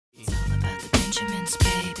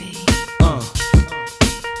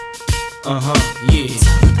Yeah. It's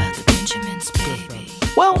all about the Benjamins, baby.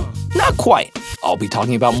 Well, not quite. I'll be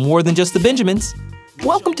talking about more than just the Benjamins.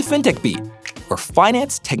 Welcome to Fintech Beat, where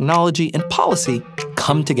finance, technology, and policy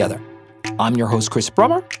come together. I'm your host, Chris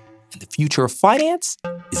Brummer, and the future of finance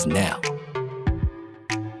is now.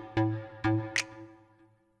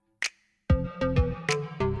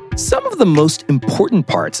 Some of the most important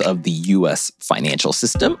parts of the U.S. financial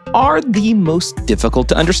system are the most difficult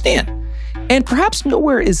to understand. And perhaps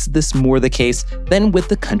nowhere is this more the case than with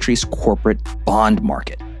the country's corporate bond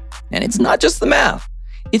market. And it's not just the math.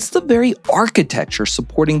 It's the very architecture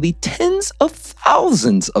supporting the tens of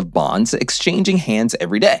thousands of bonds exchanging hands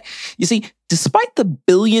every day. You see, despite the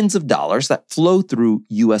billions of dollars that flow through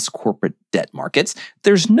U.S. corporate debt markets,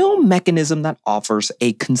 there's no mechanism that offers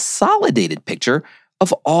a consolidated picture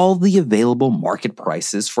of all the available market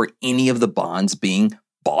prices for any of the bonds being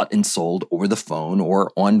bought and sold over the phone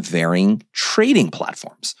or on varying trading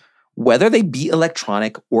platforms, whether they be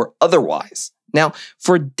electronic or otherwise. Now,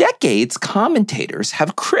 for decades, commentators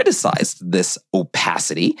have criticized this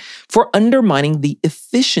opacity for undermining the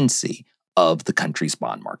efficiency of the country's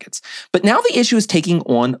bond markets. But now the issue is taking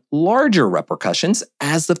on larger repercussions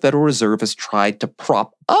as the Federal Reserve has tried to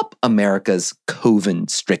prop up America's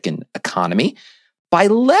COVID-stricken economy by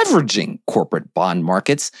leveraging corporate bond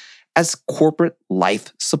markets as corporate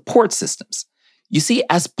life support systems. You see,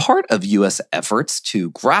 as part of U.S. efforts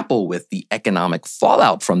to grapple with the economic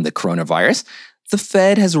fallout from the coronavirus, the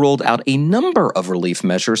Fed has rolled out a number of relief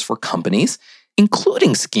measures for companies,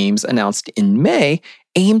 including schemes announced in May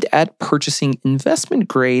aimed at purchasing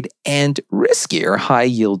investment-grade and riskier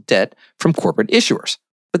high-yield debt from corporate issuers.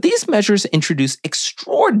 But these measures introduce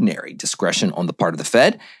extraordinary discretion on the part of the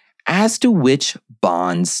Fed as to which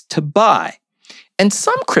bonds to buy. And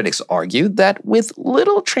some critics argue that with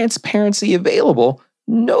little transparency available,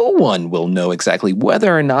 no one will know exactly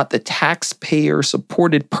whether or not the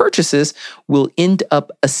taxpayer-supported purchases will end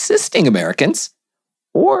up assisting Americans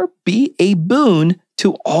or be a boon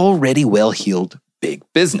to already well-heeled big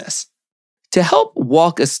business. To help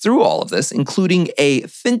walk us through all of this, including a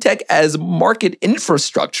fintech as market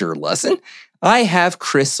infrastructure lesson, I have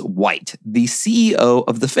Chris White, the CEO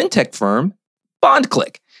of the fintech firm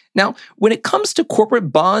BondClick. Now, when it comes to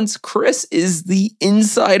corporate bonds, Chris is the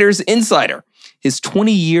insider's insider. His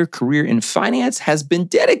 20-year career in finance has been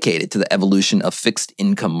dedicated to the evolution of fixed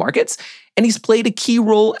income markets, and he's played a key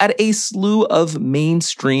role at a slew of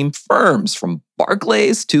mainstream firms, from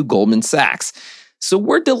Barclays to Goldman Sachs. So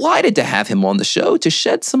we're delighted to have him on the show to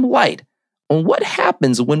shed some light on what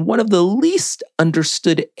happens when one of the least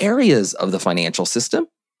understood areas of the financial system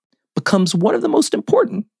becomes one of the most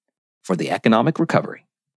important for the economic recovery.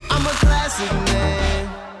 I'm a classic man.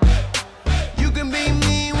 You can be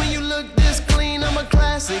me when you look this clean. I'm a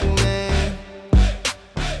classic man.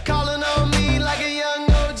 Calling on me like a young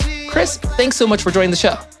OG. Chris, thanks so much for joining the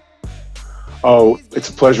show. Oh, it's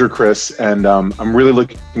a pleasure, Chris. And I'm really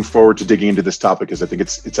looking forward to digging into this topic because I think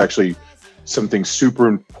it's actually something super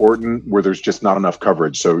important where there's just not enough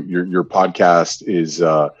coverage. So your podcast is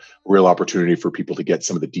a real opportunity for people to get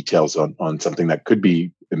some of the details on something that could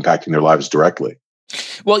be impacting their lives directly.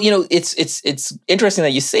 Well, it's interesting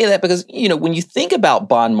that you say that because, when you think about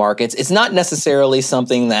bond markets, it's not necessarily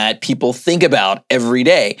something that people think about every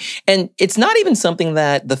day. And it's not even something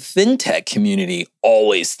that the fintech community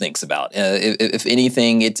always thinks about. If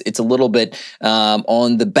anything, it's a little bit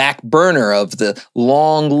on the back burner of the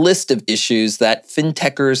long list of issues that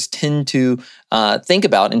fintechers tend to think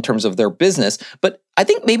about in terms of their business. But I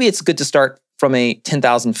think maybe it's good to start from a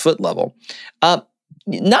 10,000-foot level.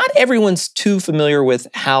 Not everyone's too familiar with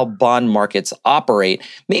how bond markets operate.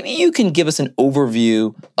 Maybe you can give us an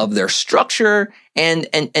overview of their structure and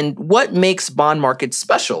what makes bond markets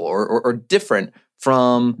special or different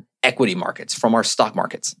from equity markets, from our stock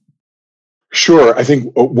markets. Sure. I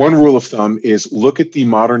think one rule of thumb is look at the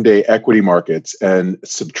modern day equity markets and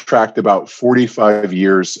subtract about 45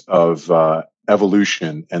 years of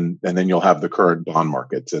evolution, and then you'll have the current bond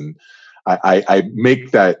markets. And I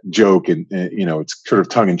make that joke and it's sort of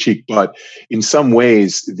tongue in cheek, but in some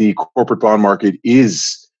ways the corporate bond market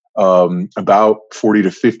is about 40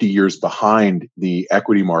 to 50 years behind the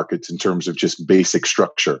equity markets in terms of just basic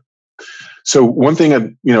structure. So one thing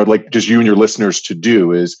I'd like just you and your listeners to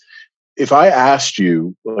do is, if I asked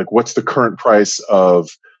you, like, what's the current price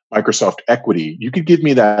of Microsoft equity, you could give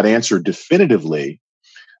me that answer definitively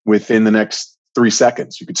within the next 3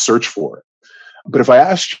 seconds. You could search for it. But if I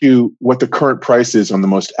asked you what the current price is on the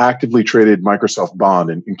most actively traded Microsoft bond,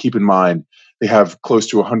 and keep in mind, they have close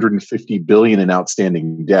to 150 billion in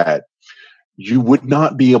outstanding debt, you would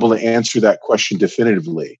not be able to answer that question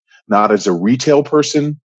definitively, not as a retail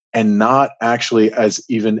person, and not actually as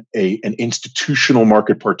even an institutional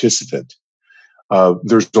market participant.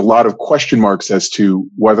 There's a lot of question marks as to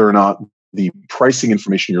whether or not the pricing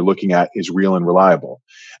information you're looking at is real and reliable.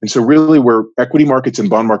 And so really where equity markets and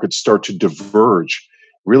bond markets start to diverge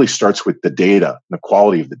really starts with the data, the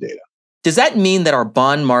quality of the data. Does that mean that our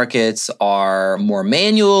bond markets are more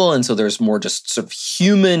manual, and so there's more just sort of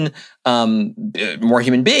more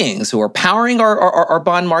human beings who are powering our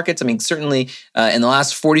bond markets? I mean, certainly in the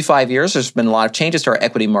last 45 years, there's been a lot of changes to our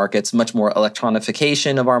equity markets, much more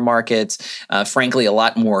electronification of our markets, frankly, a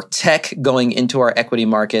lot more tech going into our equity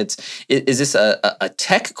markets. Is this a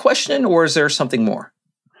tech question, or is there something more?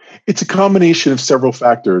 It's a combination of several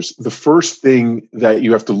factors. The first thing that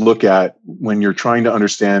you have to look at when you're trying to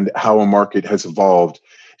understand how a market has evolved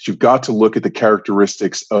is you've got to look at the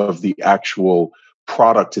characteristics of the actual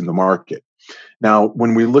product in the market. Now,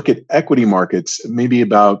 when we look at equity markets, maybe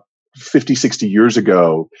about 50, 60 years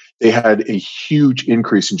ago, they had a huge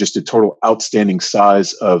increase in just the total outstanding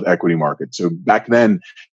size of equity markets. So back then,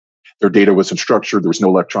 their data wasn't structured. There was no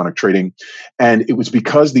electronic trading. And it was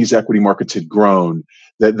because these equity markets had grown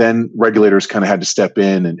that then regulators kind of had to step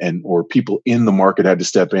in and or people in the market had to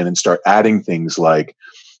step in and start adding things like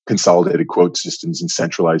consolidated quote systems and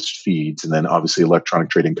centralized feeds. And then obviously electronic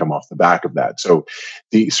trading come off the back of that. So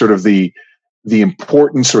the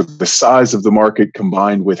importance or the size of the market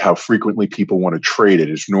combined with how frequently people want to trade it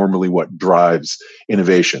is normally what drives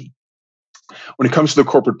innovation. When it comes to the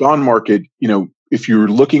corporate bond market, if you're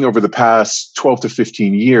looking over the past 12 to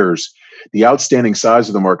 15 years, the outstanding size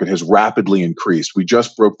of the market has rapidly increased. We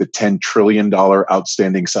just broke the $10 trillion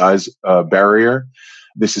outstanding size barrier.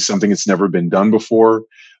 This is something that's never been done before.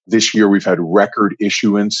 This year, we've had record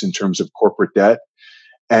issuance in terms of corporate debt.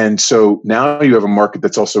 And so now you have a market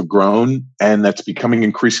that's also grown and that's becoming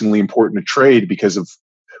increasingly important to trade because of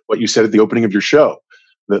what you said at the opening of your show.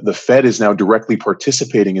 The Fed is now directly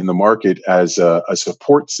participating in the market as a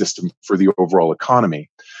support system for the overall economy.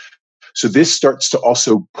 So this starts to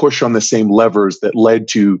also push on the same levers that led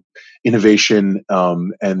to innovation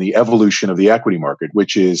and the evolution of the equity market,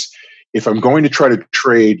 which is if I'm going to try to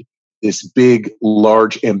trade this big,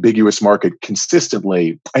 large, ambiguous market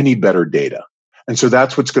consistently, I need better data. And so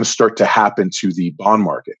that's what's going to start to happen to the bond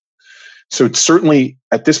market. So it's certainly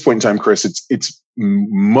at this point in time, Chris, it's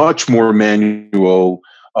much more manual,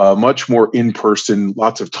 much more in person,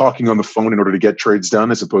 lots of talking on the phone in order to get trades done,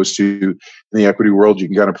 as opposed to in the equity world, you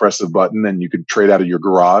can kind of press a button and you can trade out of your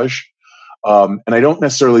garage. And I don't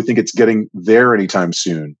necessarily think it's getting there anytime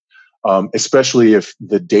soon, especially if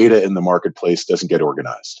the data in the marketplace doesn't get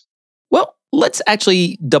organized. Well, let's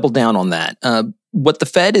actually double down on that. What the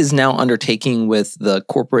Fed is now undertaking with the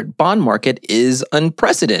corporate bond market is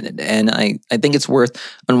unprecedented. And I think it's worth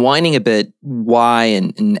unwinding a bit why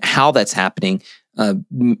and how that's happening.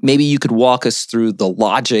 Maybe you could walk us through the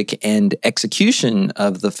logic and execution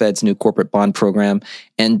of the Fed's new corporate bond program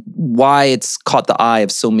and why it's caught the eye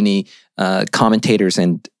of so many commentators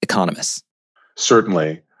and economists.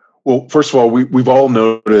 Certainly. Well, first of all, we've all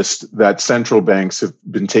noticed that central banks have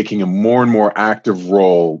been taking a more and more active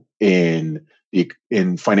role in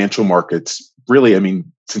financial markets, really,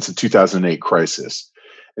 since the 2008 crisis.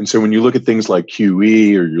 And so when you look at things like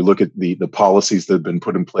QE, or you look at the policies that have been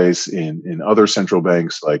put in place in other central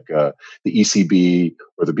banks like the ECB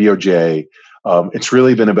or the BOJ, it's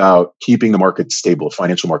really been about keeping the market stable,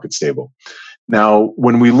 financial market stable. Now,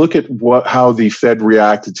 when we look at how the Fed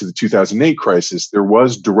reacted to the 2008 crisis, there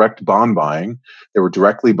was direct bond buying. They were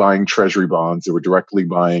directly buying treasury bonds. They were directly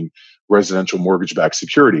buying residential mortgage-backed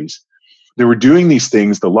securities. They were doing these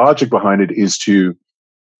things. The logic behind it is to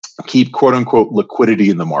keep quote unquote liquidity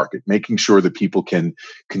in the market, making sure that people can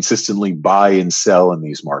consistently buy and sell in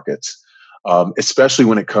these markets. Especially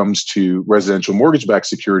when it comes to residential mortgage-backed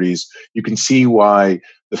securities, you can see why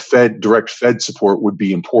the direct Fed support would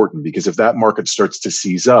be important, because if that market starts to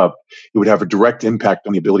seize up, it would have a direct impact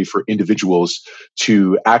on the ability for individuals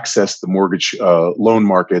to access the mortgage loan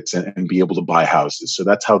markets and be able to buy houses. So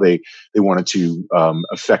that's how they wanted to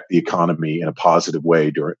affect the economy in a positive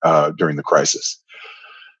way during the crisis.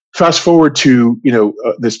 Fast forward to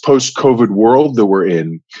this post-COVID world that we're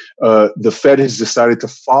in, the Fed has decided to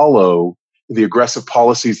follow the aggressive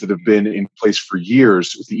policies that have been in place for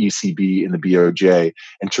years with the ECB and the BOJ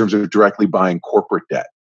in terms of directly buying corporate debt.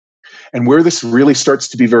 And where this really starts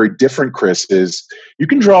to be very different, Chris, is you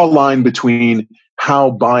can draw a line between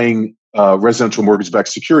how buying residential mortgage-backed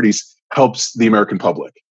securities helps the American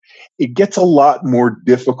public. It gets a lot more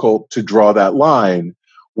difficult to draw that line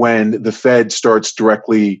when the Fed starts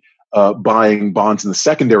directly buying bonds in the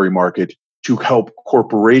secondary market to help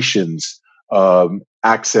corporations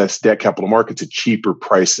access debt capital markets at cheaper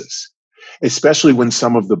prices, especially when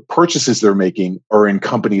some of the purchases they're making are in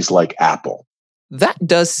companies like Apple. That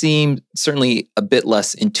does seem certainly a bit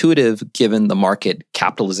less intuitive given the market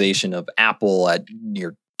capitalization of Apple at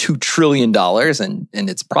near $2 trillion and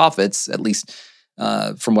its profits, at least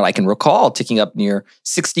from what I can recall, ticking up near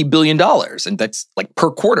 $60 billion. And that's like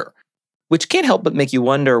per quarter, which can't help but make you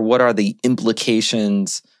wonder what are the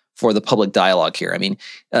implications for the public dialogue here. I mean,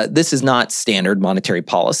 this is not standard monetary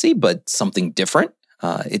policy, but something different.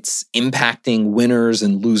 It's impacting winners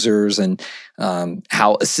and losers and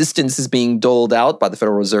how assistance is being doled out by the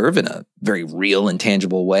Federal Reserve in a very real and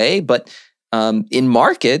tangible way, but in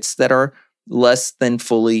markets that are less than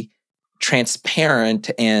fully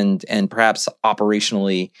transparent and perhaps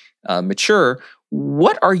operationally mature.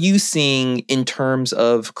 What are you seeing in terms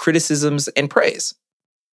of criticisms and praise?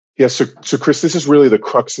 Yes, so Chris, this is really the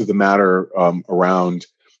crux of the matter around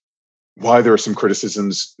why there are some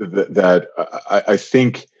criticisms that I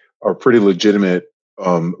think are pretty legitimate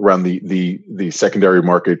around the secondary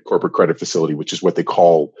market corporate credit facility, which is what they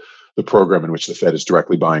call the program in which the Fed is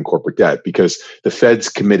directly buying corporate debt, because the Fed's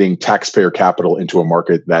committing taxpayer capital into a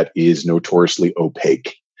market that is notoriously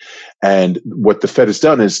opaque. And what the Fed has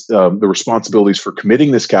done is the responsibilities for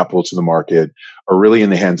committing this capital to the market are really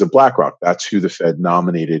in the hands of BlackRock. That's who the Fed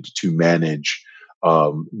nominated to manage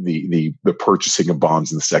the purchasing of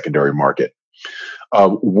bonds in the secondary market.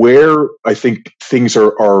 Where I think things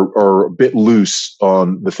are a bit loose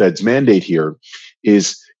on the Fed's mandate here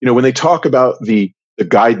is, when they talk about the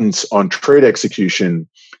guidance on trade execution,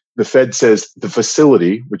 the Fed says the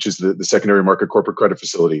facility, which is the secondary market corporate credit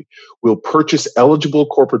facility, will purchase eligible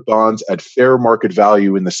corporate bonds at fair market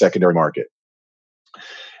value in the secondary market.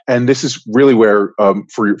 And this is really where,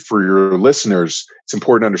 for your listeners, it's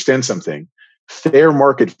important to understand something. Fair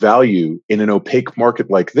market value in an opaque market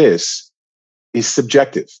like this is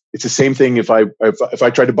subjective. It's the same thing if I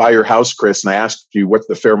tried to buy your house, Chris, and I asked you what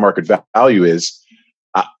the fair market value is.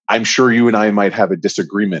 I'm sure you and I might have a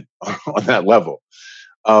disagreement on that level.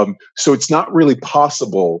 So it's not really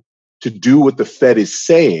possible to do what the Fed is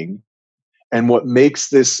saying. And what makes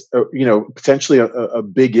this, potentially a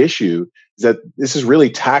big issue is that this is really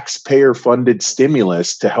taxpayer-funded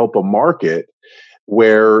stimulus to help a market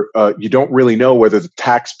where you don't really know whether the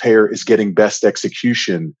taxpayer is getting best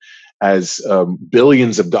execution as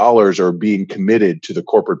billions of dollars are being committed to the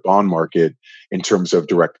corporate bond market in terms of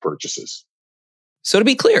direct purchases. So to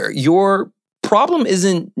be clear, your problem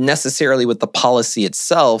isn't necessarily with the policy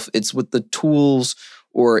itself, it's with the tools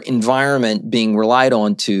or environment being relied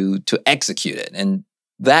on to execute it. And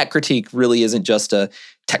that critique really isn't just a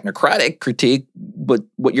technocratic critique, but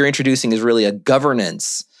what you're introducing is really a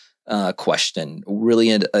governance question,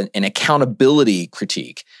 really an accountability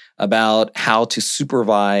critique about how to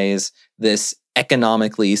supervise this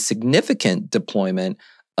economically significant deployment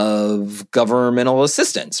of governmental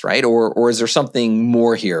assistance, right? Or is there something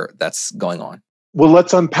more here that's going on? Well,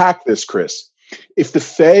 let's unpack this, Chris. If the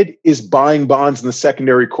Fed is buying bonds in the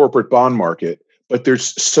secondary corporate bond market, but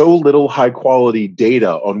there's so little high quality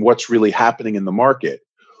data on what's really happening in the market,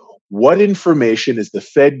 what information is the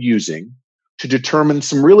Fed using to determine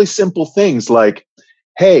some really simple things like,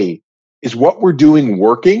 hey, is what we're doing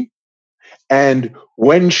working? And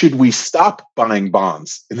when should we stop buying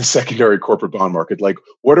bonds in the secondary corporate bond market? Like,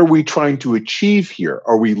 what are we trying to achieve here?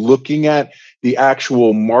 Are we looking at the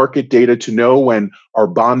actual market data to know when our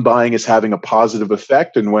bond buying is having a positive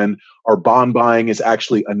effect and when our bond buying is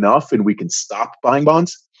actually enough and we can stop buying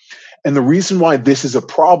bonds? And the reason why this is a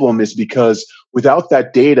problem is because without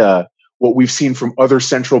that data, what we've seen from other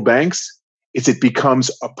central banks is it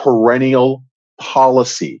becomes a perennial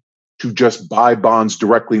policy to just buy bonds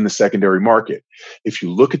directly in the secondary market. If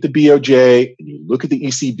you look at the BOJ and you look at the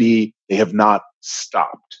ECB, they have not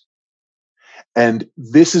stopped. And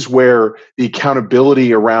this is where the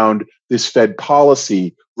accountability around this Fed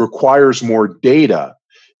policy requires more data,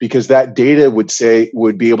 because that data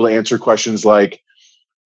would be able to answer questions like,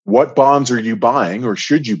 what bonds are you buying or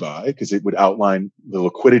should you buy? Because it would outline the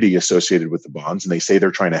liquidity associated with the bonds. And they say they're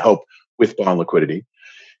trying to help with bond liquidity.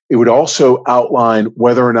 It would also outline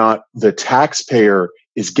whether or not the taxpayer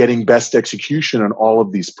is getting best execution on all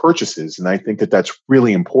of these purchases. And I think that that's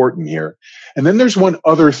really important here. And then there's one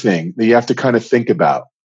other thing that you have to kind of think about.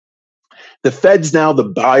 The Fed's now the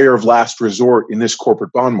buyer of last resort in this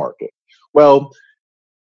corporate bond market. Well,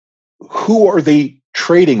 who are they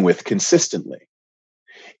trading with consistently?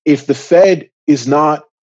 If the Fed is not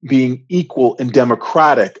being equal and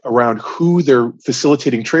democratic around who they're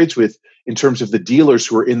facilitating trades with in terms of the dealers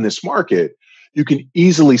who are in this market, you can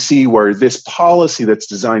easily see where this policy that's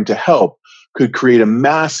designed to help could create a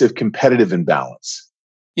massive competitive imbalance.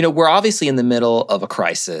 We're obviously in the middle of a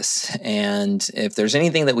crisis. And if there's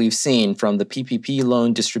anything that we've seen from the PPP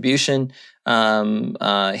loan distribution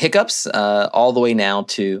hiccups all the way now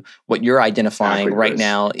to what you're identifying Exactly, right Chris.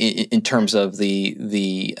 now in terms of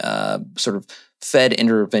the sort of Fed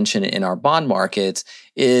intervention in our bond markets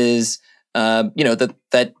is,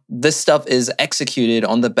 that this stuff is executed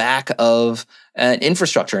on the back of an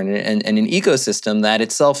infrastructure and an ecosystem that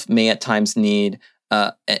itself may at times need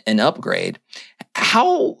an upgrade.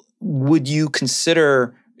 How would you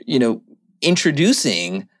consider,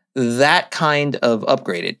 introducing that kind of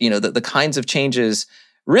upgraded, the kinds of changes,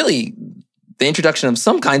 really the introduction of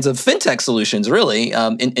some kinds of fintech solutions, really,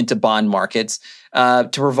 into bond markets to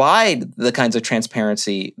provide the kinds of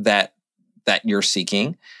transparency that you're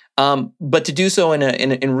seeking, but to do so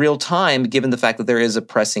in real time, given the fact that there is a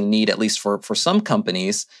pressing need, at least for some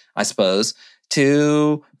companies, I suppose,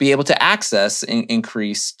 to be able to access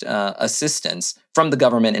increased assistance from the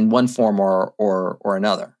government in one form or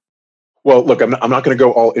another. Well, look, I'm not going to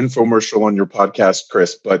go all infomercial on your podcast,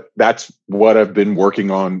 Chris, but that's what I've been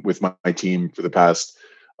working on with my team for the past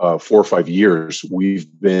 4 or 5 years. We've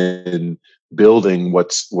been building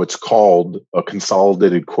what's called a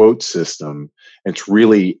consolidated quote system. It's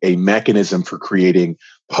really a mechanism for creating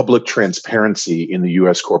public transparency in the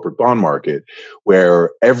U.S. corporate bond market,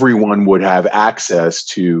 where everyone would have access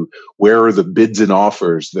to where are the bids and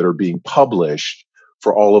offers that are being published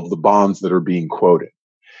for all of the bonds that are being quoted.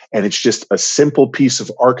 And it's just a simple piece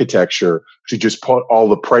of architecture to just put all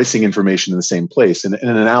the pricing information in the same place. And an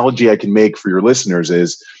analogy I can make for your listeners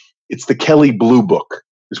is it's the Kelley Blue Book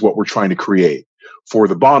is what we're trying to create for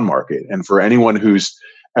the bond market. And for anyone who's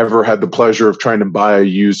ever had the pleasure of trying to buy a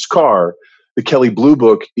used car, the Kelley Blue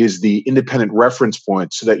Book is the independent reference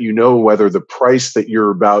point so that you know whether the price that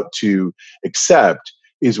you're about to accept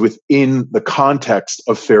is within the context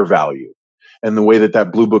of fair value. And the way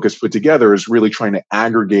that Blue Book is put together is really trying to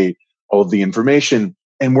aggregate all of the information,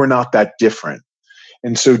 and we're not that different.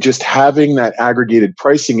 And so just having that aggregated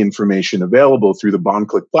pricing information available through the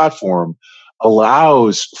BondClick platform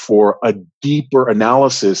allows for a deeper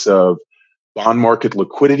analysis of bond market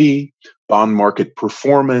liquidity, bond market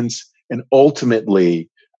performance, and ultimately,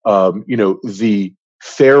 the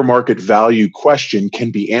fair market value question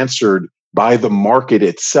can be answered by the market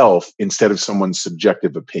itself instead of someone's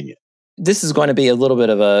subjective opinion. This is going to be a little bit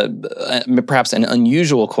of perhaps an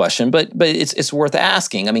unusual question, but it's worth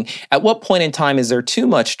asking. I mean, at what point in time is there too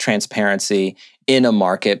much transparency in a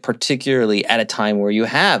market, particularly at a time where you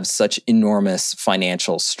have such enormous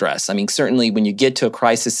financial stress? I mean, certainly when you get to a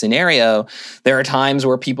crisis scenario, there are times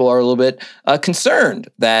where people are a little bit concerned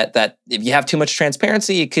that if you have too much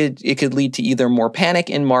transparency, it could lead to either more panic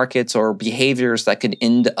in markets or behaviors that could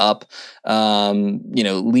end up,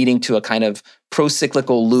 leading to a kind of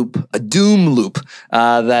pro-cyclical loop, a doom loop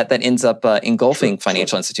that ends up engulfing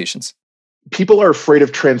financial institutions. People are afraid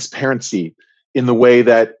of transparency in the way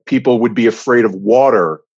that people would be afraid of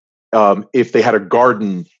water if they had a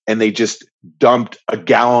garden and they just dumped 1.5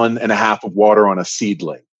 gallons of water on a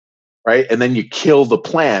seedling, right? And then you kill the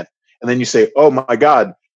plant, and then you say, oh my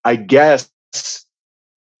God, I guess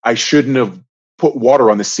I shouldn't have put water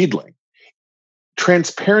on the seedling.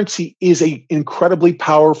 Transparency is an incredibly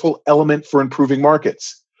powerful element for improving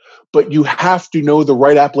markets, but you have to know the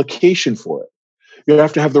right application for it. You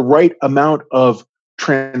have to have the right amount of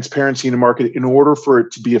transparency in the market in order for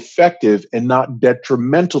it to be effective and not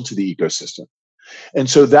detrimental to the ecosystem. And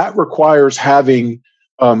so that requires having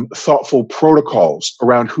thoughtful protocols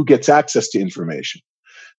around who gets access to information.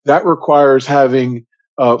 That requires having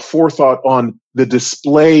forethought on the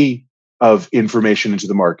display of information into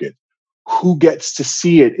the market. Who gets to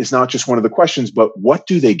see it is not just one of the questions, but what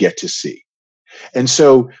do they get to see? And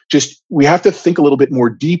so we have to think a little bit more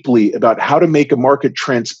deeply about how to make a market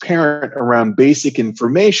transparent around basic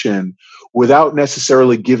information without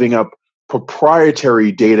necessarily giving up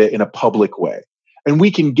proprietary data in a public way. And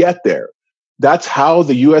we can get there. That's how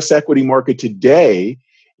the US equity market today,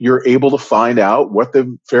 you're able to find out what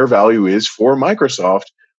the fair value is for Microsoft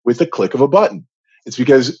with the click of a button. It's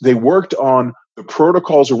because they worked on the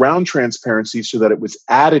protocols around transparency so that it was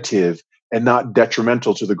additive and not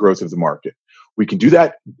detrimental to the growth of the market. We can do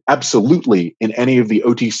that absolutely in any of the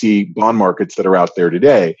OTC bond markets that are out there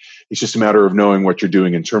today. It's just a matter of knowing what you're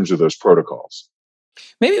doing in terms of those protocols.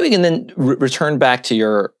 Maybe we can then return back to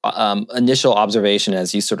your initial observation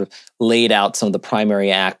as you sort of laid out some of the primary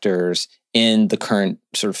actors in the current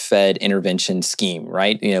sort of Fed intervention scheme,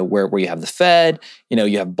 right? Where you have the Fed,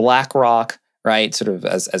 you have BlackRock, right? Sort of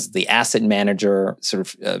as the asset manager,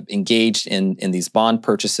 sort of engaged in these bond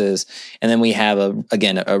purchases, and then we have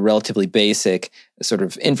a relatively basic sort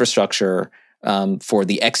of infrastructure for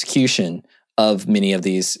the execution of many of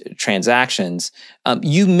these transactions.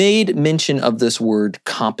 You made mention of this word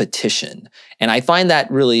competition, and I find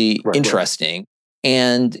that really interesting.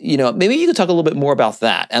 And maybe you could talk a little bit more about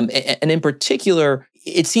that. And in particular,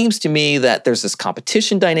 it seems to me that there's this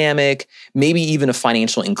competition dynamic, maybe even a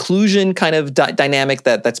financial inclusion kind of dynamic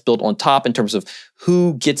that's built on top in terms of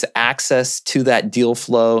who gets access to that deal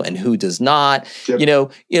flow and who does not.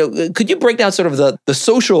 Yep. Could you break down sort of the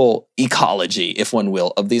social ecology, if one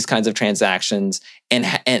will, of these kinds of transactions,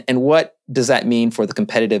 and what does that mean for the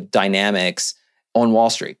competitive dynamics on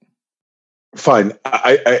Wall Street? Fine.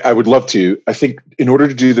 I would love to. I think in order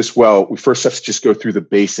to do this well, we first have to just go through the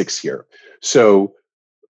basics here. So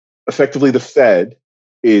effectively, the Fed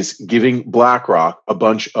is giving BlackRock a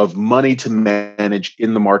bunch of money to manage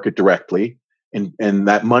in the market directly. And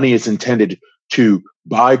that money is intended to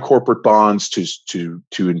buy corporate bonds to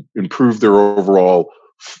improve their overall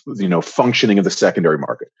functioning of the secondary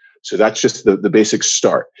market. So that's just the basic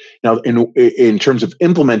start. Now, in terms of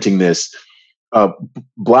implementing this,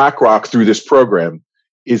 BlackRock, through this program,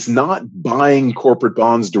 is not buying corporate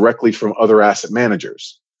bonds directly from other asset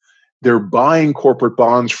managers. They're buying corporate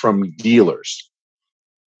bonds from dealers.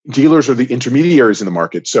 Dealers are the intermediaries in the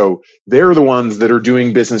market. So they're the ones that are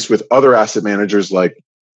doing business with other asset managers like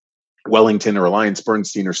Wellington or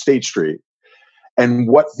AllianceBernstein or State Street. And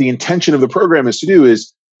what the intention of the program is to do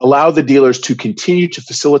is allow the dealers to continue to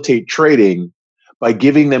facilitate trading by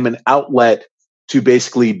giving them an outlet to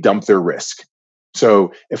basically dump their risk.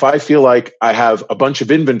 So if I feel like I have a bunch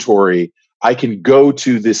of inventory, I can go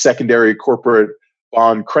to the secondary corporate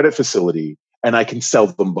bond credit facility and I can sell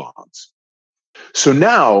them bonds. So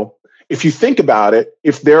now, if you think about it,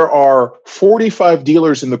 if there are 45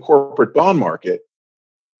 dealers in the corporate bond market,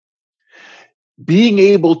 being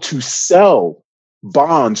able to sell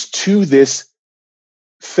bonds to this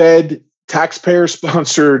Fed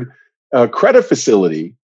taxpayer-sponsored credit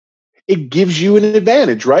facility, it gives you an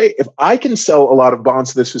advantage, right? If I can sell a lot of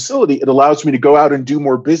bonds to this facility, it allows me to go out and do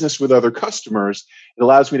more business with other customers. It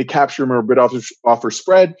allows me to capture more bid offer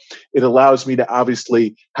spread. It allows me to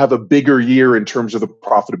obviously have a bigger year in terms of the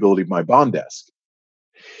profitability of my bond desk.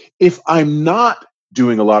 If I'm not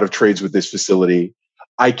doing a lot of trades with this facility,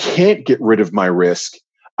 I can't get rid of my risk.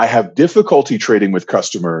 I have difficulty trading with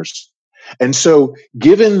customers. And so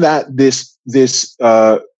given that this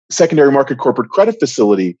secondary market corporate credit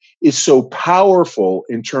facility is so powerful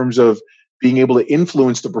in terms of being able to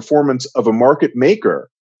influence the performance of a market maker,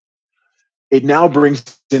 it now brings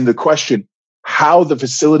into question how the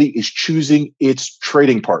facility is choosing its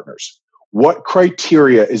trading partners. What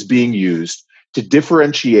criteria is being used to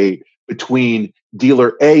differentiate between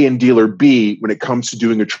dealer A and dealer B when it comes to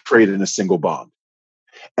doing a trade in a single bond?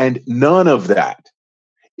 And none of that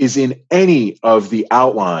is in any of the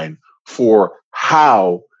outline for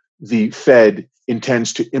how the Fed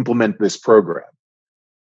intends to implement this program.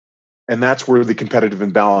 And that's where the competitive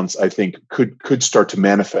imbalance, I think, could start to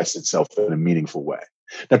manifest itself in a meaningful way.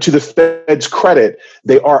 Now, to the Fed's credit,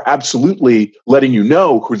 they are absolutely letting you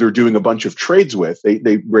know who they're doing a bunch of trades with.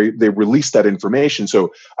 They release that information.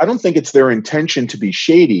 So I don't think it's their intention to be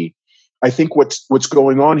shady. I think what's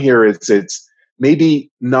going on here is it's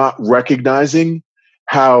maybe not recognizing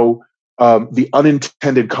how the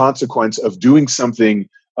unintended consequence of doing something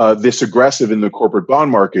this aggressive in the corporate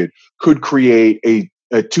bond market could create a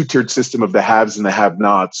two-tiered system of the haves and the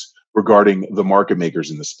have-nots regarding the market makers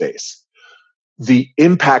in the space. The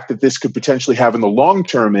impact that this could potentially have in the long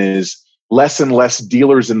term is less and less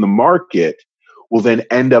dealers in the market will then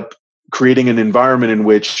end up creating an environment in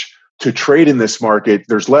which to trade in this market,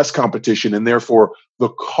 there's less competition, and therefore the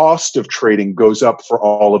cost of trading goes up for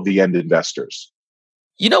all of the end investors.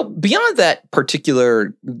 Beyond that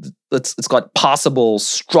particular, let's call it possible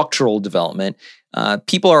structural development,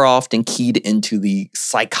 people are often keyed into the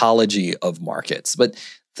psychology of markets. But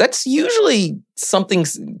that's usually something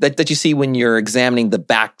that you see when you're examining the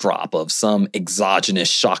backdrop of some exogenous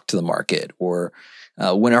shock to the market, or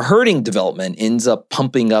when a herding development ends up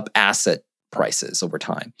pumping up asset prices over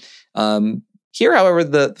time. Here, however,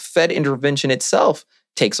 the Fed intervention itself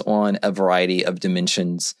takes on a variety of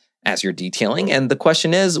dimensions as you're detailing. And the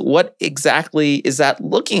question is, what exactly is that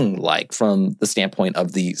looking like from the standpoint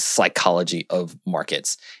of the psychology of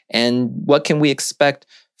markets? And what can we expect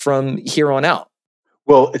from here on out?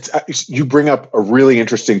 Well, you bring up a really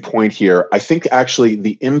interesting point here. I think actually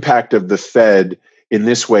the impact of the Fed in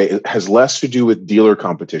this way, it has less to do with dealer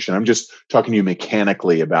competition. I'm just talking to you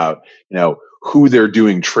mechanically about, who they're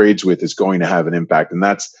doing trades with is going to have an impact. And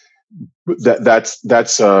that's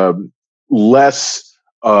less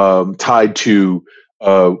tied to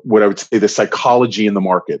what I would say the psychology in the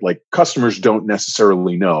market. Like customers don't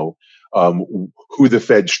necessarily know who the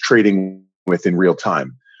Fed's trading with in real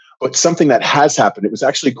time. But something that has happened, it was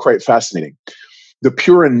actually quite fascinating. The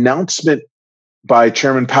pure announcement by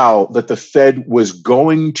Chairman Powell that the Fed was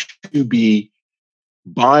going to be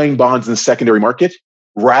buying bonds in the secondary market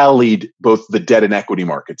rallied both the debt and equity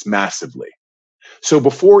markets massively. So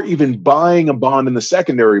before even buying a bond in the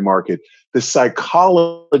secondary market, the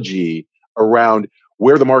psychology around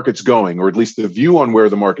where the market's going, or at least the view on where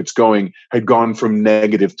the market's going, had gone from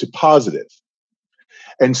negative to positive.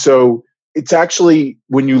 And so it's actually,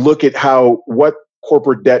 when you look at what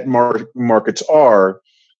corporate debt markets are,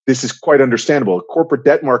 this is quite understandable. Corporate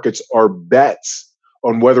debt markets are bets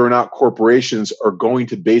on whether or not corporations are going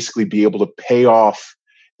to basically be able to pay off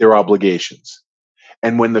their obligations.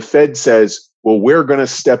 And when the Fed says, well, we're going to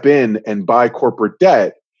step in and buy corporate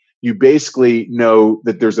debt, you basically know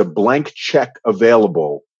that there's a blank check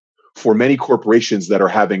available for many corporations that are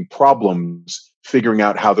having problems figuring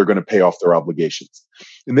out how they're going to pay off their obligations.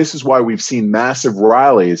 And this is why we've seen massive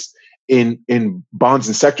rallies in bonds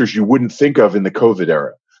and sectors you wouldn't think of in the COVID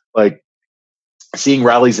era, like seeing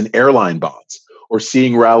rallies in airline bonds or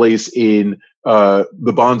seeing rallies in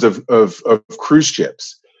the bonds of cruise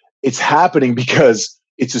ships. It's happening because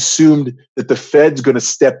it's assumed that the Fed's going to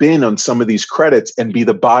step in on some of these credits and be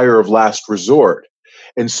the buyer of last resort.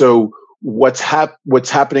 And so what's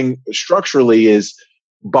happening structurally is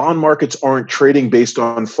bond markets aren't trading based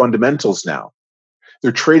on fundamentals now.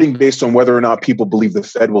 They're trading based on whether or not people believe the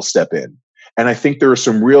Fed will step in. And I think there are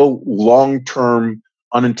some real long-term,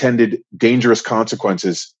 unintended, dangerous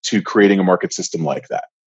consequences to creating a market system like that.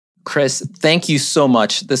 Chris, thank you so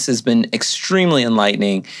much. This has been extremely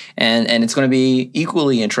enlightening, and it's going to be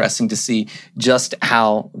equally interesting to see just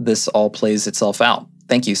how this all plays itself out.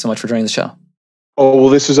 Thank you so much for joining the show. Oh, well,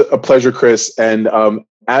 this is a pleasure, Chris. And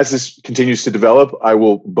as this continues to develop, I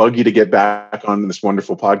will bug you to get back on this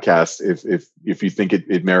wonderful podcast if you think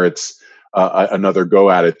it merits another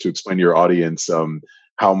go at it to explain to your audience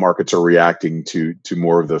how markets are reacting to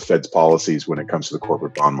more of the Fed's policies when it comes to the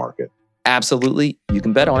corporate bond market. Absolutely. You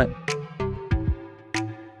can bet on it.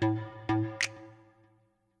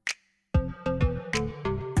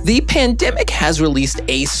 The pandemic has released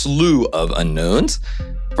a slew of unknowns.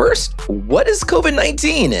 First, what is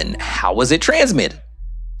COVID-19 and how was it transmitted?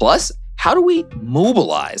 Plus, how do we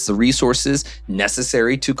mobilize the resources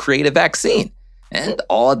necessary to create a vaccine? And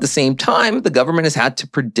all at the same time, the government has had to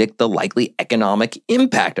predict the likely economic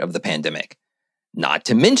impact of the pandemic. Not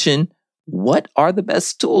to mention, what are the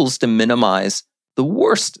best tools to minimize the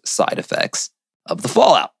worst side effects of the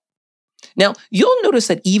fallout? Now, you'll notice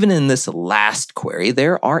that even in this last query,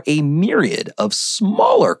 there are a myriad of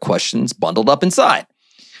smaller questions bundled up inside.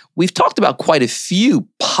 We've talked about quite a few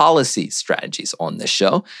policy strategies on this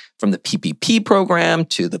show, from the PPP program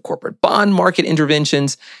to the corporate bond market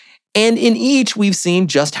interventions, and in each, we've seen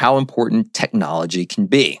just how important technology can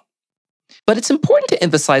be. But it's important to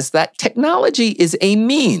emphasize that technology is a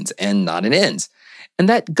means and not an end, and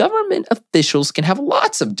that government officials can have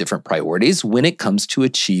lots of different priorities when it comes to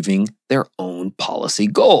achieving their own policy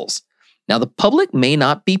goals. Now, the public may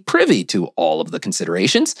not be privy to all of the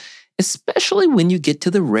considerations, especially when you get to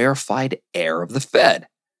the rarefied air of the Fed.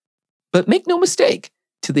 But make no mistake,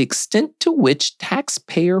 to the extent to which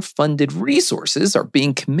taxpayer-funded resources are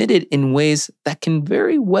being committed in ways that can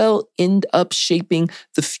very well end up shaping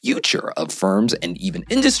the future of firms and even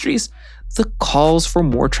industries, the calls for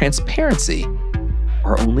more transparency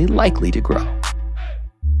are only likely to grow.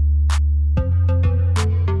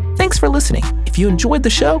 Thanks for listening. If you enjoyed the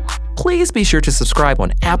show, please be sure to subscribe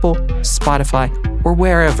on Apple, Spotify, or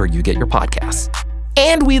wherever you get your podcasts.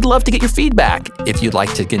 And we'd love to get your feedback. If you'd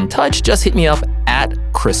like to get in touch, just hit me up at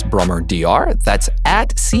Chris Brummer DR. That's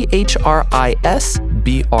at ChrisBrummer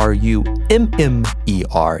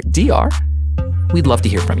DR. We'd love to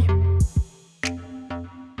hear from you.